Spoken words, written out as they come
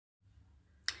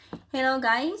Hello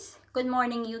guys! Good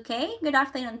morning UK, good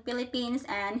afternoon Philippines,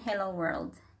 and hello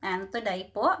world. And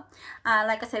today po,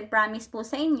 like I said, promise po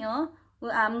sa inyo,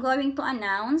 I'm going to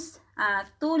announce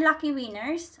 2 lucky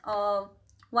winners of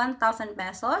 1,000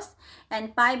 pesos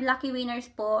and 5 lucky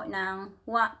winners po ng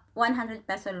 100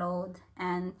 peso load.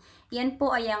 And yan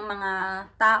po ay ang mga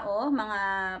tao, mga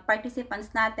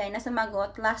participants natin na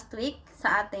sumagot last week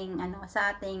sa ating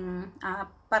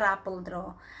paraffle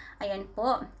draw. Ayan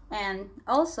po. And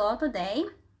also today,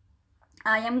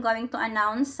 I am going to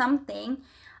announce something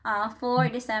for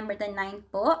December the 9th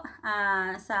po.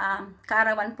 Sa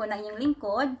kaarawan po ng inyong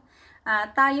lingkod,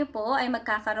 tayo po ay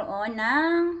magkakaroon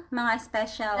ng mga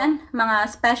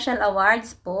special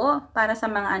awards po para sa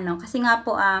mga kasi nga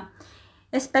po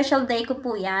special day ko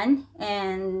po yan,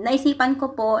 and naisipan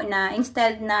ko po na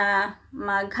instead na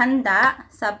maghanda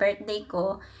sa birthday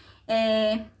ko,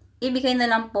 ibigay na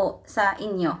lang po sa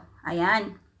inyo.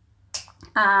 Ayan.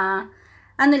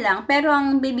 Pero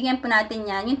ang bibigyan po natin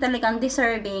yan, yung talagang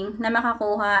deserving na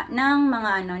makakuha ng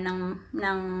mga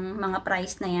ng mga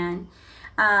prize na yan.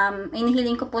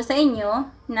 Inihiling ko po sa inyo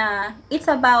na it's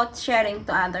about sharing to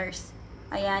others.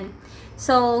 Ayan.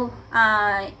 So,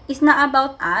 it's not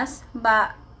about us,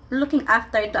 but looking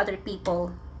after to other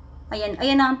people.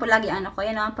 Ayan naman po lagi ang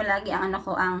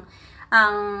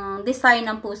design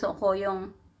ng puso ko,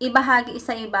 yung ibahagi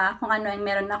sa iba kung ano yung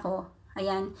meron ako.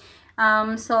 Ayan.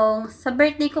 So, sa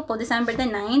birthday ko po, December the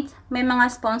 9th, may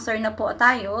mga sponsor na po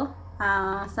tayo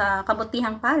sa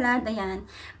Kabutihang Palad. Ayan.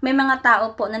 May mga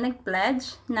tao po na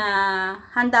nag-pledge na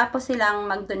handa po silang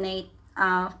mag-donate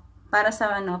para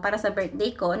sa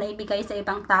birthday ko na ibigay sa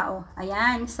ibang tao.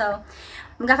 Ayan. So,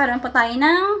 magkakaroon po tayo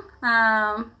ng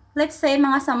let's say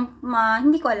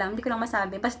hindi ko lang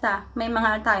masabi. Basta may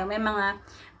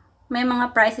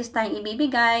mga prizes tayong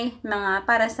ibibigay, mga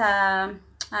para sa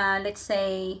let's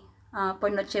say for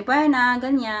Noche Buena,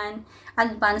 ganyan,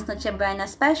 advance Noche Buena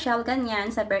special,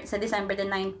 ganyan, sa December the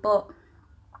 9th po.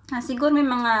 Siguro may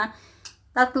mga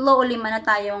 3 o 5 na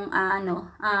tayong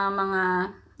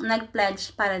mga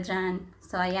nag-pledge para dyan.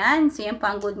 So, ayan. So, yan po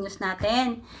ang good news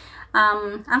natin.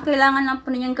 Ang kailangan lang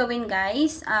po ninyong gawin,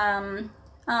 guys,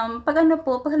 pag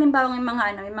halimbawa may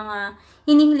mga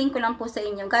hinihiling ko lang po sa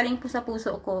inyo, galing po sa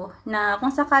puso ko, na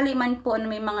kung sakali man po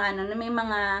may mga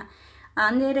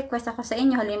nire-request ako sa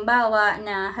inyo, halimbawa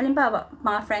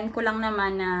mga friend ko lang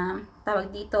naman na tawag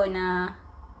dito na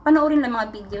panoorin lang mga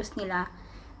videos nila,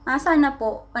 sana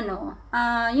po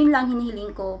yun lang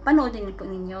hinihiling ko, panoodin po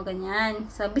ninyo, ganyan.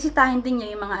 So, bisitahin din nyo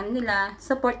yung mga nila,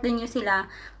 support din nyo sila,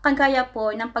 kagaya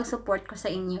po ng pag-support ko sa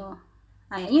inyo.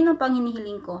 Ayan, yun ang pang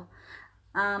hinihiling ko.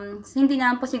 Hindi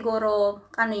naman po siguro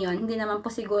hindi naman po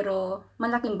siguro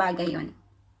malaking bagay yun.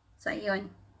 So,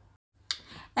 yun.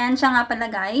 And siya nga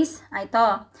pala, guys, ito.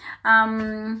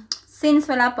 Since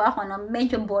wala po ako,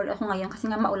 medyo bored ako ngayon kasi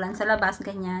nga maulan sa labas,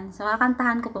 ganyan. So,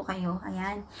 kakantahan ko po kayo.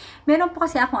 Ayan. Meron po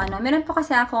kasi akong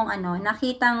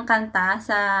nakitang kanta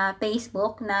sa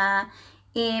Facebook na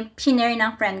shinare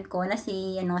ng friend ko na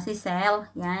si Sel.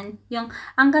 Yan. Yung,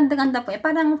 ang ganda-ganda po.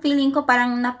 Parang feeling ko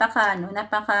parang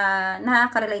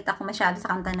nakaka-relate ako masyado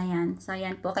sa kanta na yan. So,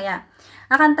 yan po. Kaya,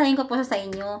 kakantahin ko po sa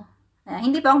inyo.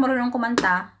 Hindi pa ako marunong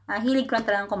kumanta. Hilig ko lang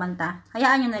talagang kumanta.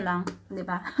 Hayaan nyo na lang.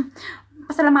 Diba?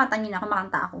 Pasalamatan nyo na kung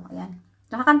makanta ako. Ayan.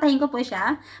 So, kakantahin ko po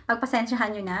siya.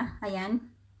 Pagpasensyahan nyo na. Ayan.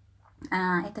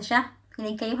 Ito siya.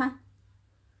 Hilig kayo, ha?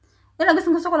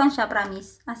 Gusto ko lang siya,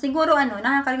 promise. Siguro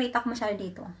nakaka-relate ako masyado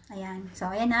dito. Ayan. So,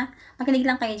 ayan ha. Makinig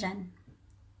lang kayo dyan.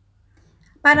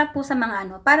 Para po sa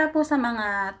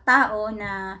mga tao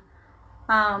na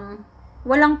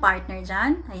walang partner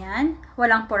dyan. Ayan.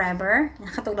 Walang forever.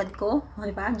 Katulad ko.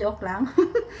 Diba? Joke lang.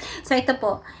 So, ito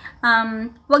po.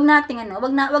 Wag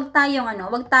tayong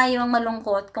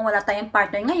malungkot kung wala tayong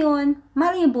partner ngayon.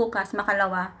 Malay bukas,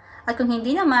 makalawa. At kung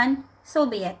hindi naman, so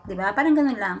be it. Diba? Parang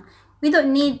ganun lang. We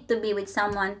don't need to be with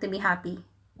someone to be happy.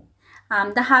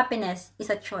 The happiness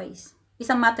is a choice. It's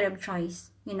a matter of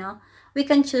choice, you know. We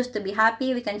can choose to be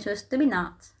happy, we can choose to be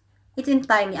not. It's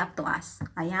entirely up to us.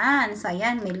 Ayan. So,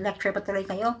 ayan. May lecture pa tuloy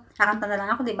kayo. Kakanta na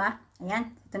lang ako, diba?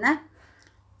 Ayan. Ito na.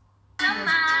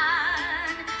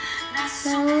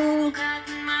 Nasugat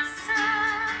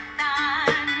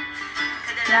masaktan,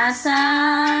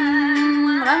 kadalasan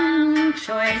walang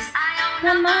choice,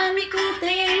 naman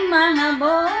ikuting mga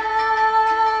boys.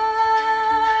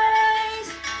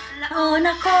 Laon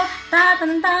ako,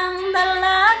 tatandang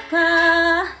dalaga.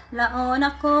 Laon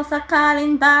ako sa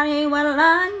kalendary,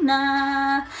 wala na.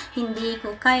 Hindi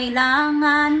ko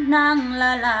kailangan ng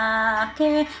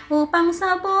lalaki upang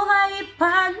sa buhay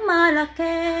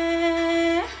pagmalaki.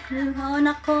 Laon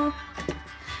ako,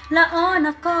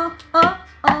 oh,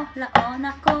 oh, laon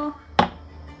ako.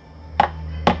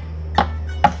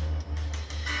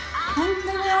 Ang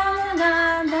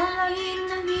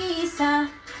dalagin nag-iisa,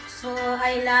 so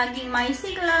ay laging may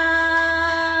sigla.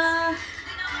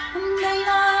 Ang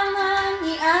kailangan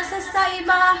iasa sa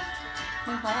iba,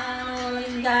 kung paano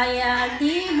ligaya,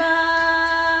 diba?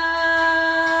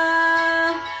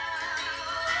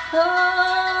 Ko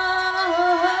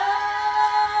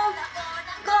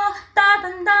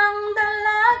tatandang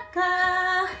dalaga,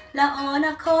 laon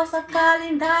ako sa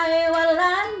kalendaryo,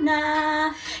 wala na.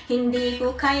 Hindi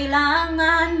ko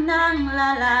kailangan ng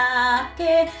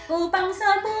lalaki upang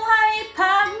sa buhay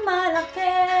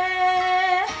pagmalaki.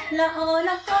 Laon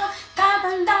ako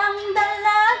tatandang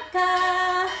dalaga,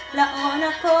 laon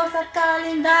ako sa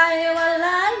kalendaryo,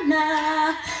 wala na.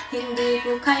 Hindi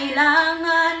ko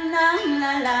kailangan ng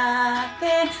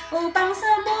lalaki upang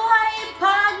sa buhay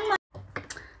pagmalaki.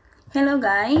 Hello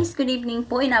guys, good evening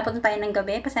po. Inabot tayo ng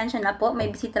gabi. Pasensya na po, may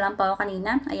bisita lang po ako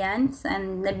kanina. Ayan,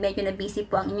 medyo na busy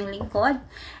po ang inyong lingkod.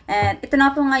 At ito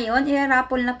na po ngayon,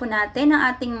 i-raffle na po natin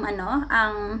ang ating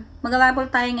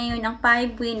mag-raffle tayo ngayon ng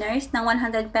 5 winners ng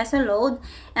 100 peso load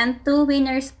and 2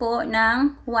 winners po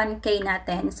ng 1K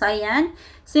natin. So ayan,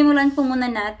 simulan po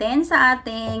muna natin sa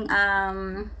ating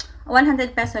 100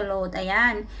 peso load.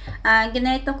 Ayan.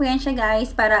 Ginanito ko yan siya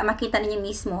guys para makita ninyo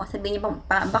mismo. Sabihin niyo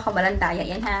baka walang daya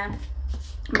yan ha.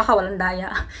 Baka walang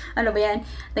daya. Ano ba yan?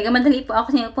 Nagmadali po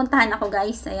ako. Puntahan ako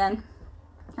guys. Ayan.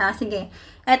 Sige.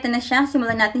 Eto na siya.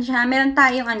 Simulan natin siya. Meron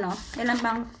tayong ilan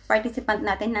bang participant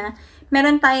natin na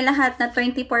meron tayo lahat na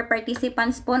 24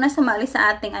 participants po na sumali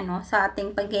sa ating sa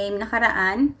ating pag-game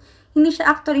nakaraan. Hindi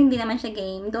siya actor, hindi naman siya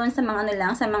game. Doon sa mga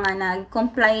sa mga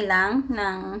nag-comply lang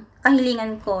ng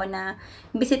kahilingan ko na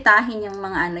bisitahin yung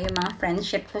mga yung mga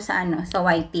friendship ko sa sa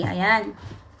YT. Ayan.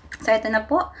 So ito na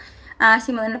po.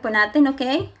 Simulan na po natin,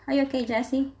 okay? Are you okay,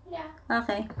 Jessie? Yeah.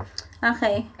 Okay.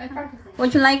 Okay.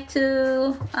 Would you like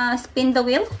to spin the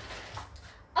wheel?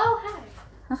 Oh, hi.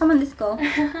 Come on, let's go.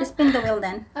 Let's spin the wheel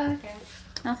then. Okay.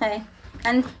 Okay.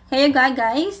 And here you go,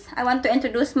 guys. I want to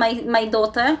introduce my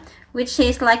daughter, which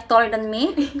is like taller than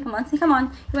me. Come on, come on.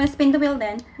 You want to spin the wheel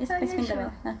then? Yes, Oh, yeah, spin the sure.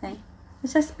 wheel. Okay.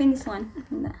 Let's just spin this one.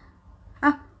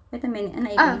 Wait a minute.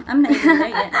 I'm not even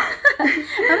there yet.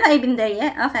 I'm not even there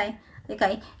yet. Okay.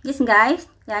 Okay. Yes, guys.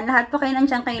 Yan, lahat po kayo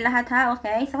nandiyan kayo lahat ha.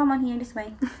 Okay. So come on here this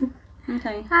way.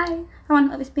 Okay. Hi. Come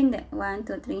on, spin it. 1,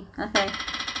 2, 3. Okay.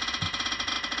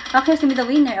 Okay, so be the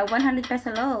winner of 100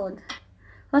 peso load.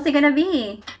 Who's it gonna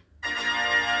be?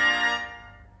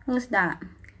 Who's that?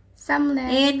 Sam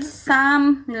Len. It's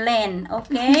Sam Len.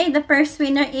 Okay, the first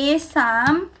winner is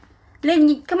Sam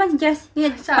Len. Come on, Jess.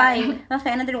 You had Sorry. 5.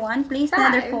 Okay, another one, please. 5.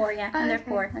 Another 4. Yeah, Oh, another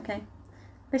okay. 4. Okay.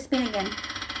 First spin again.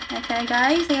 Okay,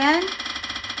 guys. Ayan.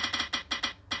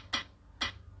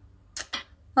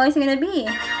 Oh, it's gonna be.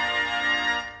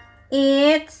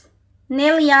 It's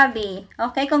Neil Yavi.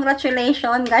 Okay,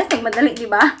 congratulations, guys. Nagmadali,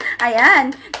 di ba?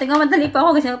 Ayan. Nagmadali po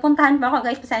ako kasi puntahan pa ako,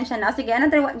 guys. Pasensya na. Sige,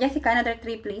 another one. Jessica, another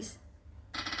 3, please.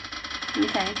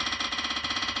 Okay.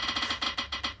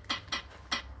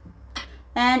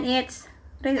 And it's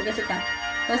Jessica.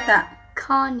 What's that?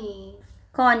 Connie.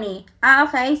 Connie.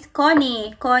 Okay. It's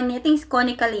Connie. Connie. I think it's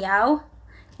Connie Caliao.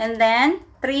 And then,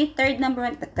 third number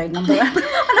 1. Third number 1.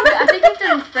 I think you've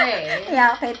done 3.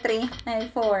 Yeah, okay. 3 and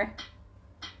 4.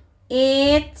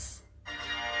 It's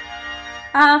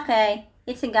okay.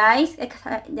 It's guys.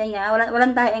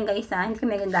 Walang daya guys ha. Hindi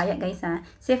kami daya guys ha.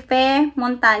 Si Fe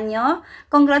Montaño.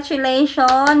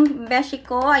 Congratulations, Beshi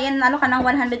ko. Ayan, nalo ka ng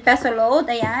 100 peso load.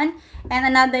 Ayan.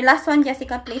 And another last one,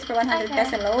 Jessica, please, for 100 Okay.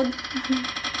 peso load.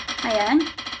 Ayan.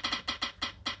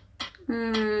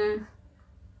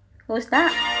 Who's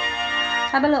that?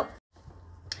 Have a look.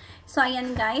 So,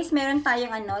 ayan guys, meron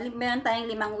tayong 5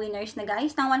 winners na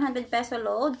guys ng 100 peso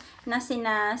load na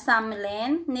sina Sam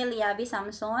Len, Neil Yavi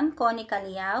Samson, Connie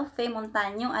Caliao, Faye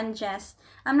Montaño, and Jess.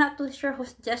 I'm not too sure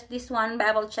who's just this one, but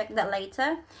I will check that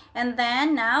later. And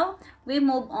then, now, we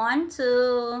move on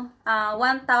to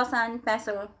 1,000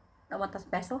 peso. 1,000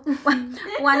 peso?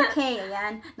 1K,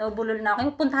 ayan. Nabulol na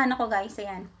ako. Puntahan ako guys,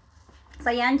 ayan.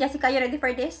 So, ayan, Jessica, you ready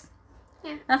for this?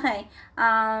 Yeah. Okay.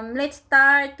 Let's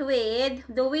start with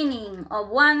the winning of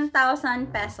 1,000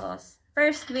 pesos.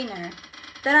 First winner.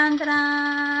 Taran!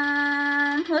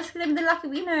 Who's the lucky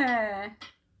winner?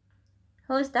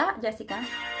 Who's that, Jessica?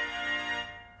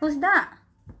 Who's that?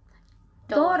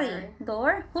 Door.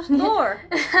 Door? Who's Door?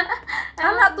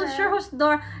 I'm not too sure who's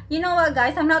Door. You know what,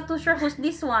 guys? I'm not too sure who's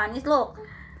this one. Look.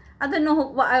 I don't know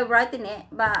what I write in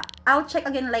it, but I'll check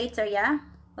again later, yeah?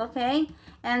 Okay?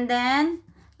 And then,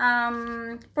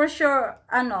 For sure,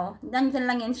 nandyan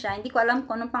lang yan siya. Hindi ko alam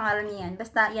kung anong pangalan niyan.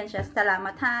 Basta yan siya.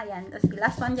 Salamat ha. Yan. Tapos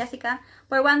last one, Jessica.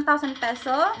 For 1,000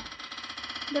 peso.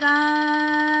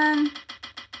 Dran.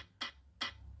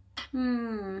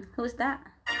 Who's that?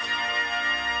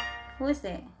 Who is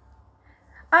it?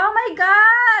 Oh my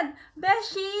God!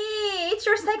 Beshi! It's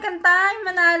your second time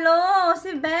manalo!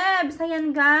 Si Bebs!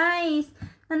 Ayan guys!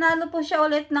 Nanalo po siya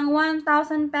ulit ng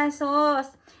 1,000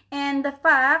 pesos. And the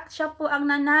fact, siya po ang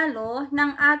nanalo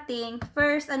ng ating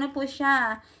first,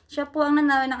 siya? Siya po ang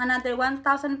nanalo ng another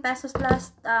 1,000 pesos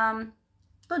last,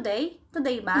 today?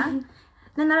 Today ba?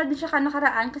 Nanalo din siya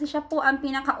nakaraan kasi siya po ang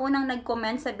pinakaunang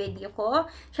nag-comment sa video ko.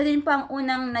 Siya din po ang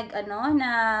unang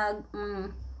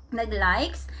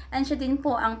nag-likes, and siya din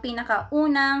po ang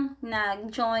pinakaunang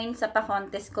nag-join sa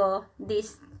pa-contest ko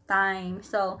this time.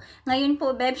 So, ngayon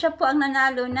po, Beb, siya po ang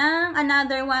nanalo ng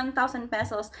another 1,000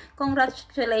 pesos.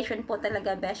 Congratulations po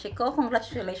talaga, Beshi ko.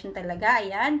 Congratulations talaga.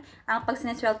 Ayan. Ang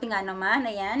pagsineswerte nga naman.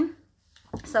 Ayan.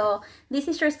 So, this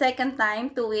is your second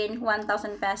time to win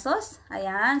 1,000 pesos.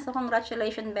 Ayan. So,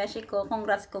 congratulations, Beshi ko.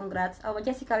 Congrats. Oh,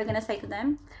 Jessica, we're gonna say to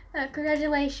them?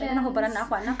 Congratulations. Ay, nahubaran na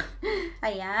ako, anak.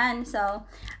 Ayan. So,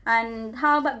 and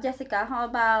how about Jessica? How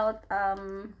about,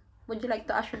 would you like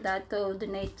to ask your dad to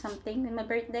donate something in my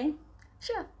birthday?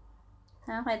 Sure.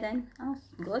 Okay then. Oh,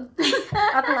 good.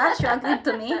 At last, you agreed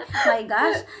to me. My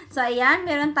gosh. So, ayan.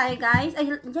 Meron tayo, guys.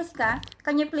 Ay, Jessica,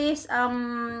 can you please,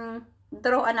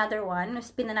 draw another one,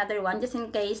 spin another one, just in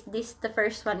case the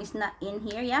first one is not in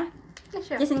here, yeah?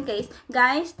 Sure. Just in case.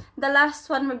 Guys, the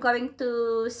last one we're going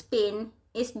to spin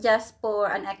is just for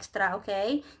an extra,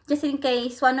 okay? Just in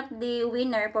case one of the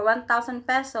winner for 1,000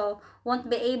 peso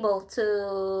won't be able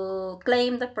to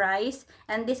claim the prize,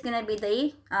 and this gonna be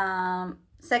the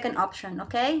second option,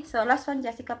 okay? So, last one,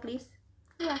 Jessica, please.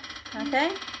 Yeah.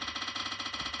 Okay?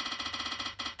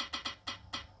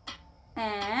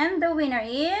 And the winner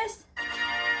is...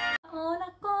 Laon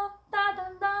ako,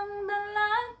 tatandang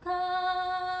dalaga.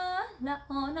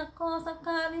 Laon ako sa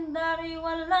kalendaryo,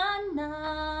 wala na.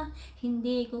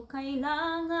 Hindi ko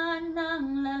kailangan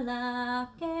ng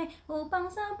lalaki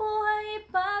upang sa buhay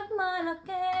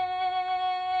ipagmalaki.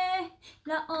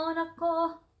 Laon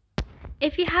ako.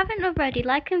 If you haven't already,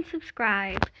 like and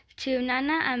subscribe to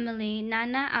Nana Emily,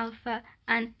 Nana Alpha,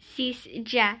 and Sis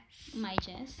Jess. My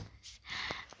Jess.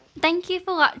 Thank you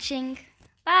for watching.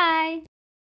 Bye!